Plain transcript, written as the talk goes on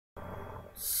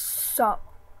sup,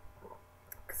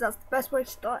 because that's the best way to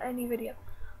start any video.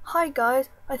 Hi guys,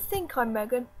 I think I'm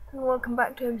Megan, and welcome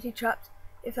back to MC Chaps.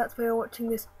 If that's where you're watching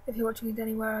this, if you're watching it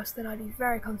anywhere else, then I'd be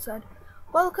very concerned.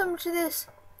 Welcome to this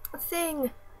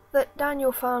thing that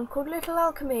Daniel found called Little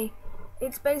Alchemy.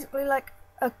 It's basically like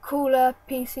a cooler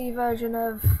PC version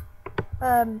of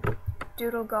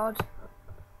Doodle God.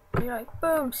 You're like,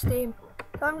 boom, Steam.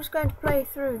 So I'm just going to play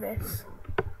through this.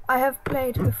 I have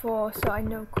played before, so I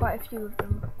know quite a few of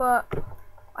them, but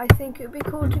I think it would be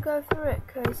cool to go through it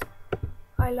because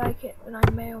I like it, and I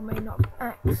may or may not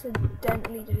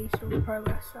accidentally delete all the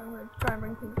progress, so I'm going to try and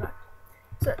bring things back.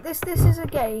 So this is a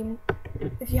game,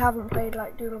 if you haven't played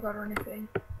like Doodle God or anything,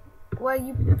 where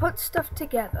you put stuff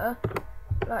together,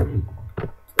 like,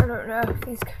 I don't know if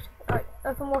these, like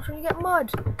earth and water, and you get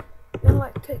mud. Then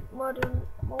like take mud and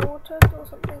water or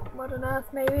something, mud and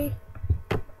earth maybe,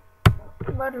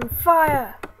 mud and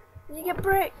fire, and you get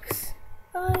bricks.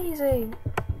 Amazing.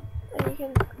 And you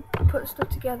can put stuff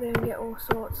together and get all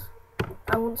sorts.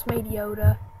 I once made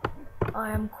Yoda. I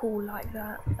am cool like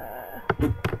that.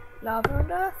 Lava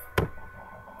and earth,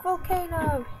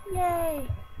 volcano, yay.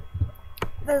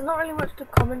 There's not really much to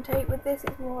commentate with this.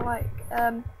 It's more like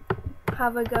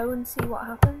have a go and see what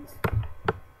happens.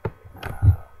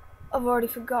 I've already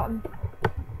forgotten.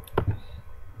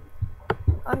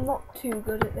 I'm not too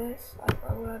good at this,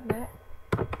 I will admit.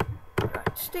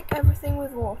 Right, stick everything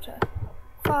with water.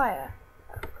 Fire.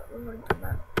 We've already done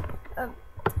that.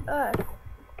 Earth.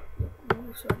 We've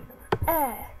already done that.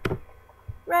 Air.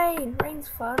 Rain. Rain's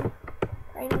fun.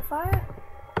 Rain and fire?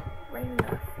 Rain and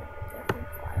earth. Definitely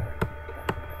fire.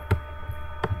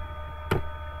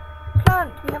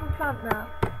 Plant. We have a plant now.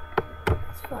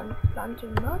 It's fun. Plant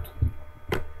in mud.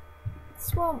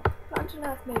 Swamp, plant and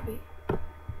earth maybe.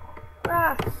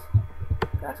 Grass,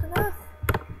 grass and earth.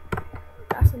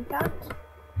 Grass and plant.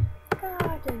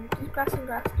 Garden, does grass and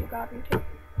grass do garden too?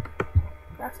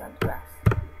 Grass and grass.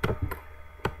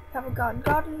 Have a garden,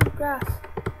 garden and grass.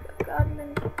 Garden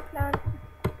and plant.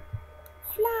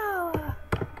 Flower.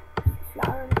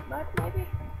 Flower and mud maybe.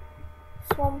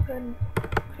 Swamp and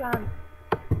plant.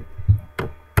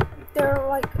 There are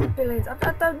like billions.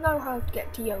 I don't know how to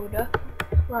get to Yoda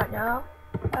right now.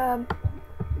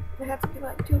 I had something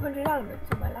like 200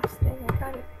 elements in my last thing. I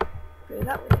kind of blew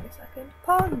that within a second.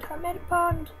 Pond! I made a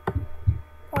pond!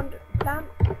 Pond plant.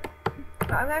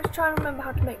 Right, I'm going to try and remember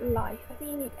how to make life. I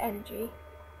think you need energy.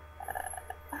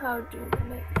 How do you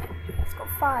make energy? It's got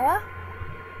fire.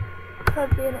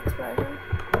 Could be an explosion.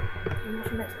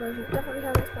 Not an explosion. It definitely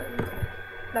has explosions in it.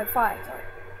 No, fire, sorry.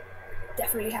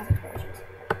 Definitely has explosions.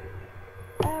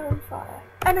 Air and fire.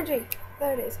 Energy!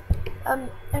 There it is.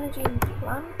 Energy and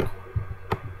plant.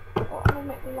 Or I'll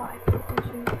make life with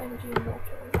energy and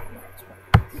water. Is that next?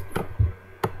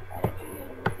 Energy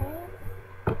and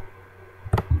earth.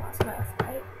 That's an earth,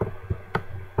 right?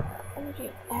 Energy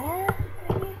and air,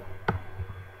 maybe?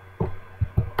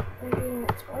 Energy and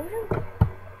explosion?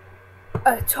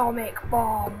 Atomic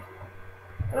bomb.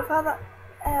 I love how that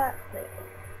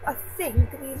I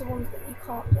think these are ones that you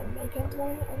can't then make into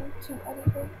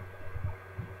anything.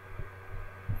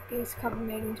 These can't be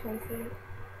made into anything.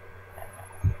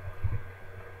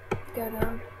 Go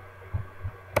down.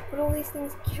 But all these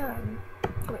things can.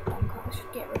 Atomic bomb card. I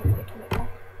should get rid of the atomic bomb.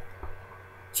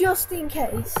 Just in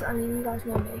case, I mean, you guys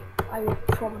know me, I will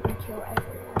probably kill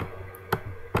everyone.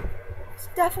 It's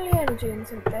definitely energy in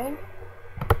something.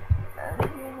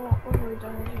 Energy in what? We've already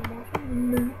done energy in water.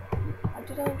 No. I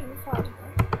did energy in fire, didn't I?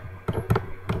 I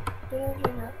did energy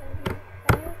in earth, energy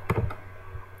in air.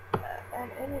 And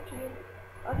energy in...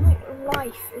 I think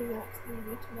life is the next thing we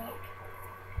need to make.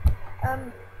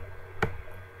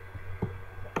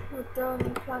 We've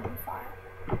done plant and fire.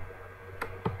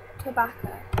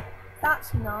 Tobacco.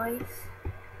 That's nice.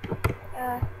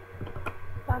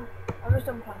 Plant. I've just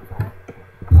done plant and fire.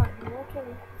 Plant and water.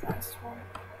 That's one.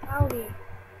 Howdy.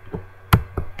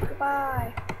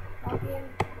 Goodbye. Howdy and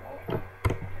water.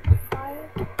 Fire.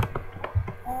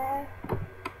 Air.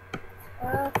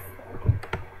 Earth.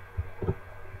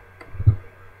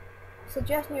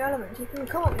 Suggest new elements. You can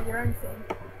come up with your own thing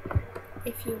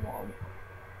if you want.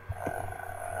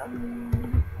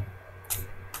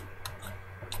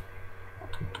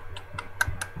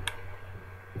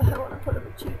 I want to put up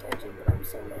a cheat engine, but I'm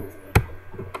so lazy.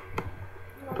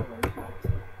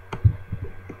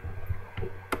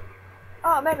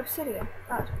 Oh, I made obsidian.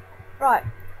 Right.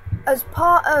 As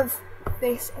part of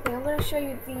this, I think I'm going to show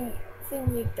you the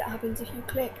thing that happens if you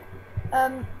click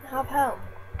have help.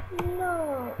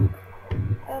 Look.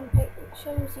 It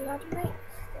shows you how to make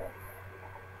stuff.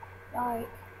 Like,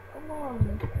 come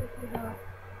on, if you have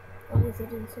a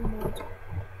wizard in some wood,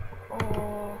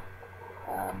 or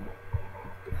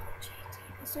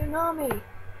tsunami.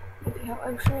 If you have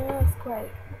ocean and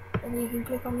earthquake, then you can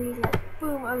click on these like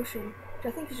boom ocean, which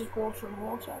I think is just water and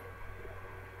water.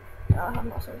 No, I'm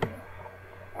not certain.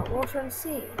 Water and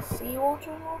sea. Sea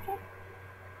water and water?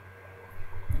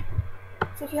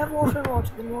 So if you have water and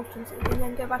water, then water and sea,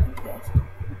 then go back into this.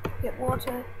 You get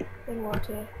water, then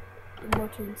water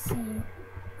and sea,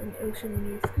 then ocean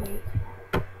and earthquake.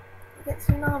 You get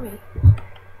tsunami.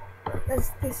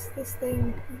 There's this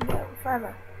thing you can get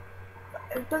forever. I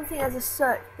don't think there's a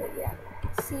search bit yet.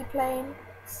 Seaplane,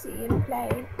 sea and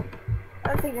plane. I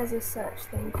don't think there's a search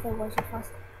thing, because otherwise you'd find.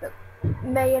 Look,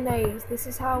 mayonnaise. This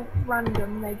is how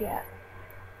random they get.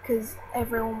 Because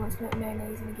everyone wants to make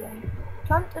mayonnaise in a game.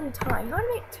 Plant and time. How to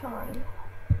make time?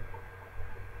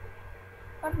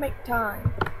 How to make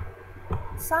time?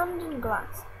 Sand and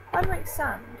glass. How to make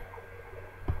sand?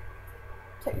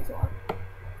 Take this one.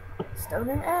 Stone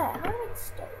and air. How to make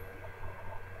stone?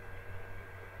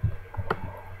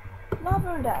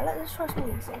 Lava and air. Let's try some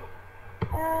easy.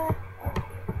 Go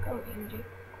with energy.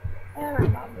 Air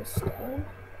and lava is stone.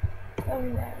 Stone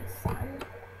and air is sand.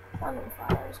 Sand and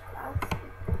fire is glass.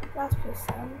 Glass plus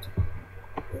sand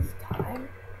is time.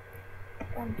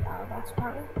 And that's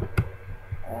apparently.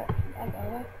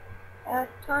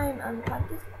 Time and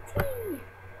plant is tree.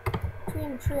 Tree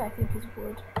and tree I think is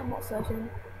wood. I'm not certain.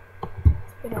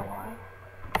 It's been a while.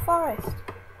 Forest.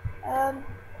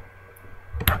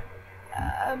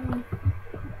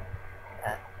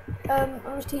 I'm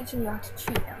just teaching you how to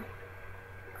cheat now,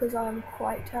 because I'm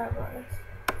quite terrible at this.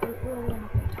 We're really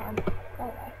having a time. Go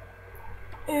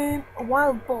away. A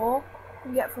wild boar you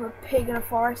can get from a pig in a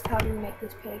forest. How do we make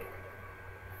this pig?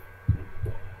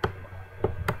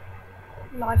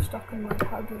 Livestock and wood.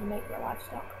 How do we make the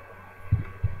livestock?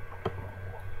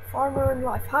 Farmer and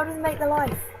life. How do they make the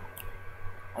life?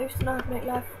 I used to know how to make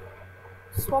life.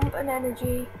 Swamp and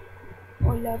energy,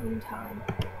 or love and time.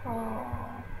 Oh,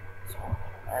 swamp.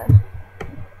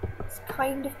 It's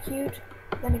kind of cute.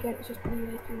 Then again, it's just me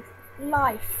making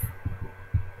life.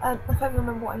 I can't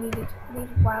remember what I needed. I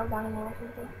needed wild animal or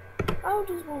something. How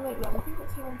does one make love? I think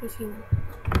it's human plus human.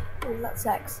 Or is that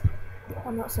sex?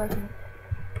 I'm not certain.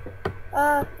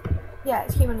 Yeah,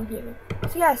 it's human and human.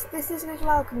 So yes, this is little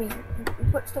alchemy. You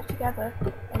put stuff together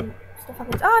and stuff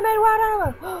happens. Oh, I made a wild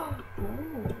animal! Ooh.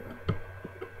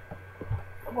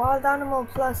 A wild animal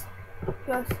plus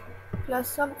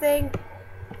something.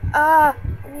 I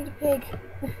need a pig.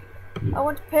 I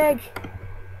want a pig. I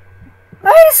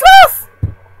made a sloth!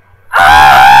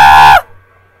 Ah!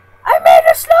 I made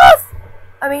a sloth!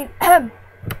 I mean,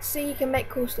 see, you can make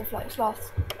cool stuff like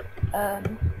sloths.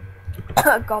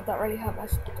 God, that really hurt my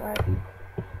throat.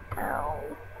 Ow.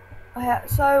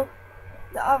 So,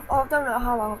 I don't know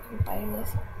how long I've been playing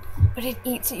this, but it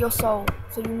eats at your soul,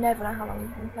 so you never know how long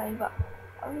you've been playing, but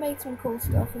I've made some cool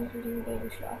stuff, including the baby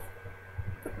sloth.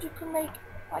 But you can make,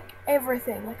 like,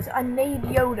 everything. Like, I made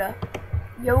Yoda.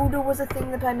 Yoda was a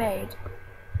thing that I made.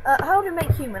 How do you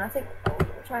make human? I think I'll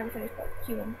try and finish by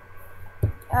human.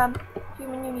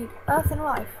 Human, you need earth and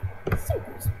life.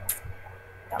 Simple.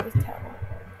 That was terrible.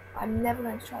 I'm never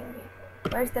going to try that again.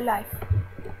 Where's the life?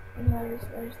 And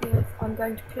where's the earth? I'm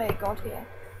going to play God here.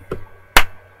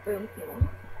 Boom, human.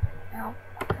 Now,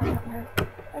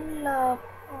 and love.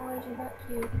 Oh, isn't that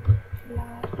cute?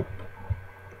 Lad.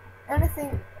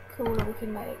 Anything cool that we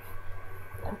can make.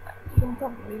 And you can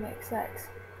probably make sex.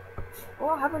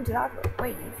 What happened to that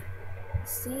wave?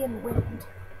 Sea and wind.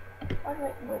 How do I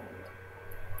make wind?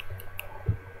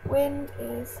 Wind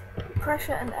is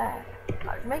pressure and air.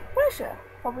 How do you make pressure?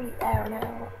 Probably air and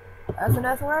air. Earth and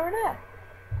earth or air and air.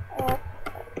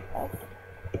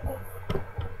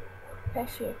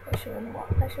 Pressure and what?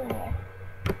 Pressure and air.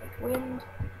 Make wind.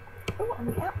 Oh, and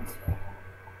the atmosphere.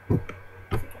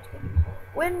 That's interesting.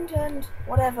 Wind and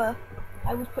whatever.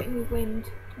 I was putting with wind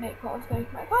to make what I was going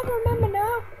to make. I don't remember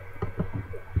now.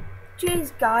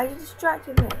 Jeez, guys, you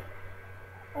distracted me.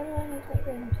 Why do I need to make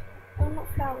wind? Oh, not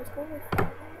flowers. Go with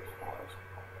flowers.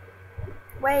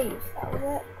 Wave. That was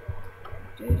it.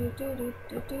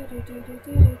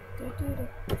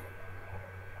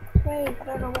 Wave. I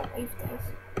don't know what wave does.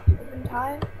 Wave in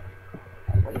time.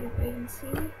 Wave in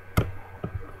sea.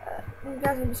 I'm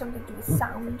guessing it'll be something to do with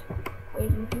sound.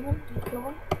 Wave in human. Did you kill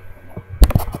one? No.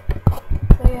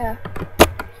 So yeah.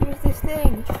 Here's this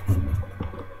thing.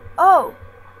 Oh!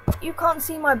 You can't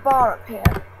see my bar up here.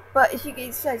 But if you,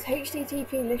 it says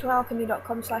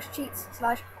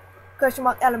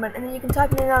http://littlealchemy.com/cheats/element, and then you can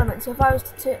type in an element. So if I was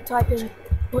to type in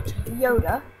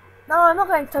Yoda, no, I'm not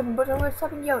going to type in Butcher, I'm going to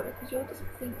type in Yoda, because Yoda's a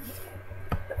thing in this game.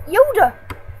 But Yoda!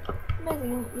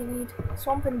 Amazing, you need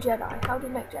swamp and Jedi. How do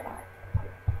you make Jedi?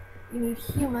 You need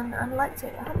human and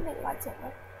lightsaber. How do you make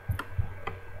lightsaber?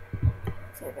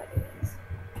 So that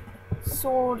is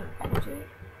sword energy.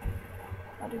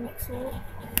 How do we make sword?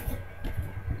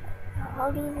 How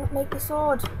do we make the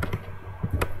sword?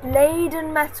 Blade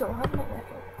and metal. How do we make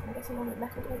metal? I'm guessing we'll make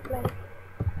metal to make blade.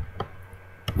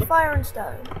 Fire and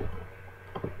stone.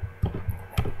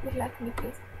 Little alchemy,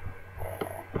 please.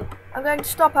 I'm going to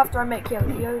stop after I make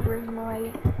Yoda. Yoda is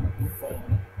my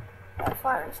thing.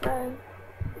 Fire and stone.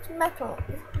 It's metal.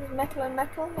 Is metal and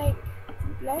metal make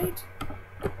blade?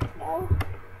 No.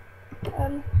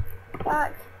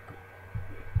 Back.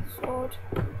 Sword.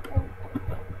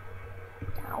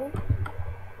 Down.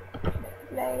 Make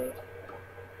blade.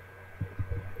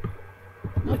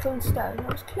 Metal and stone.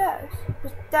 That was close.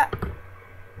 Was that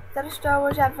a Star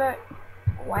Wars advert?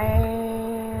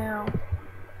 Wow.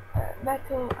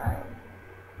 Metal and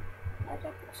I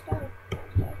don't put stone.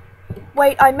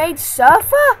 Wait, I made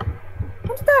surfer?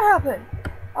 When did that happen?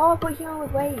 Oh, I put human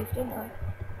with wave, didn't I?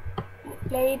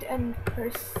 Blade and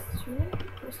human?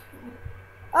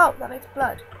 Oh, that makes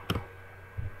blood.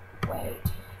 Wait,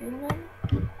 human?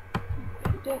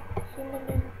 Human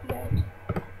and blood.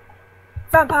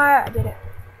 Vampire! I did it.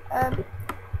 How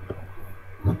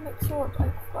to make sword? I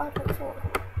forgot how to make sword.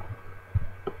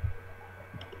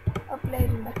 Oh, blade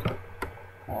and metal.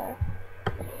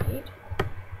 Blade.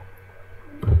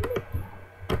 No,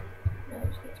 I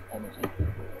just need some energy.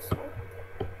 This sword.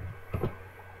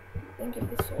 Then give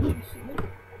this sword to a human.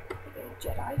 Get a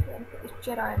Jedi. Then put this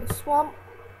Jedi in the swamp.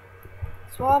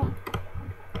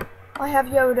 I have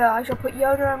Yoda. I shall put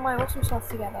Yoda and my awesome stuff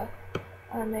together,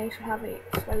 and they shall have a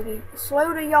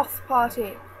slowly Yoth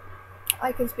party.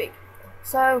 I can speak.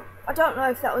 So I don't know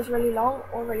if that was really long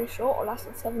or really short or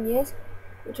lasted 7 years,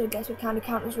 which I guess would kind of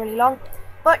count as really long.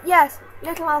 But yes,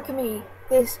 Little Alchemy,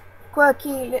 this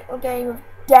quirky little game of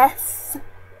death,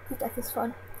 because death is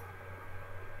fun.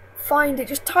 Find it,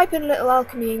 just type in Little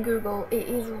Alchemy in Google. It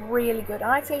is really good, and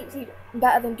I'd say it's even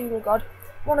better than Doodle God.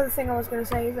 One other thing I was going to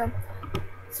say is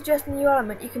suggest a new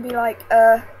element. You can be like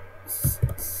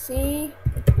C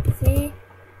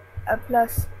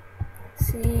plus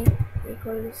C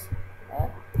equals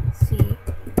C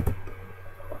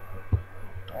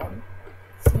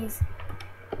C's.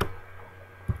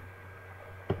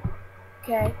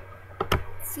 Okay,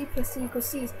 C plus C equals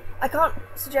C's. I can't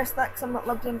suggest that because I'm not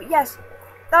logged in, but yes,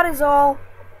 that is all.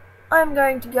 I'm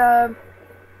going to go.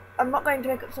 I'm not going to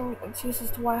make up some excuses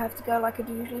to why I have to go like I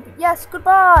do usually, but yes,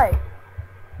 goodbye!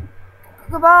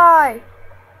 Goodbye!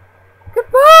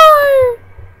 Goodbye!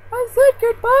 I said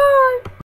goodbye!